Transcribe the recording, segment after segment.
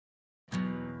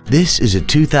This is a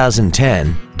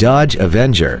 2010 Dodge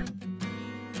Avenger.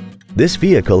 This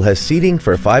vehicle has seating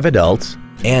for 5 adults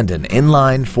and an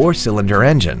inline 4-cylinder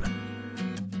engine.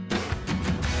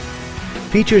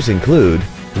 Features include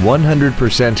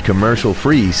 100%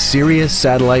 commercial-free Sirius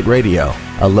satellite radio,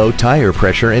 a low tire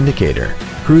pressure indicator,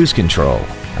 cruise control,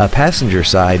 a passenger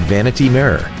side vanity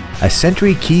mirror, a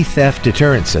Sentry key theft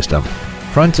deterrent system,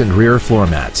 front and rear floor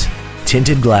mats,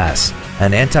 tinted glass,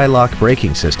 an anti-lock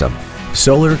braking system,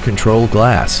 solar control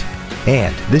glass,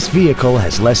 and this vehicle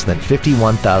has less than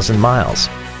 51,000 miles.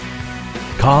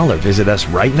 Call or visit us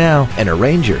right now and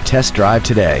arrange your test drive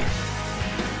today.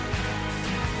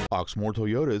 Oxmoor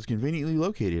Toyota is conveniently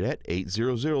located at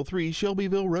 8003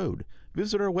 Shelbyville Road.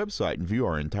 Visit our website and view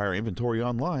our entire inventory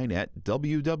online at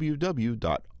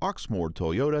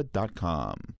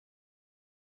www.oxmoortoyota.com.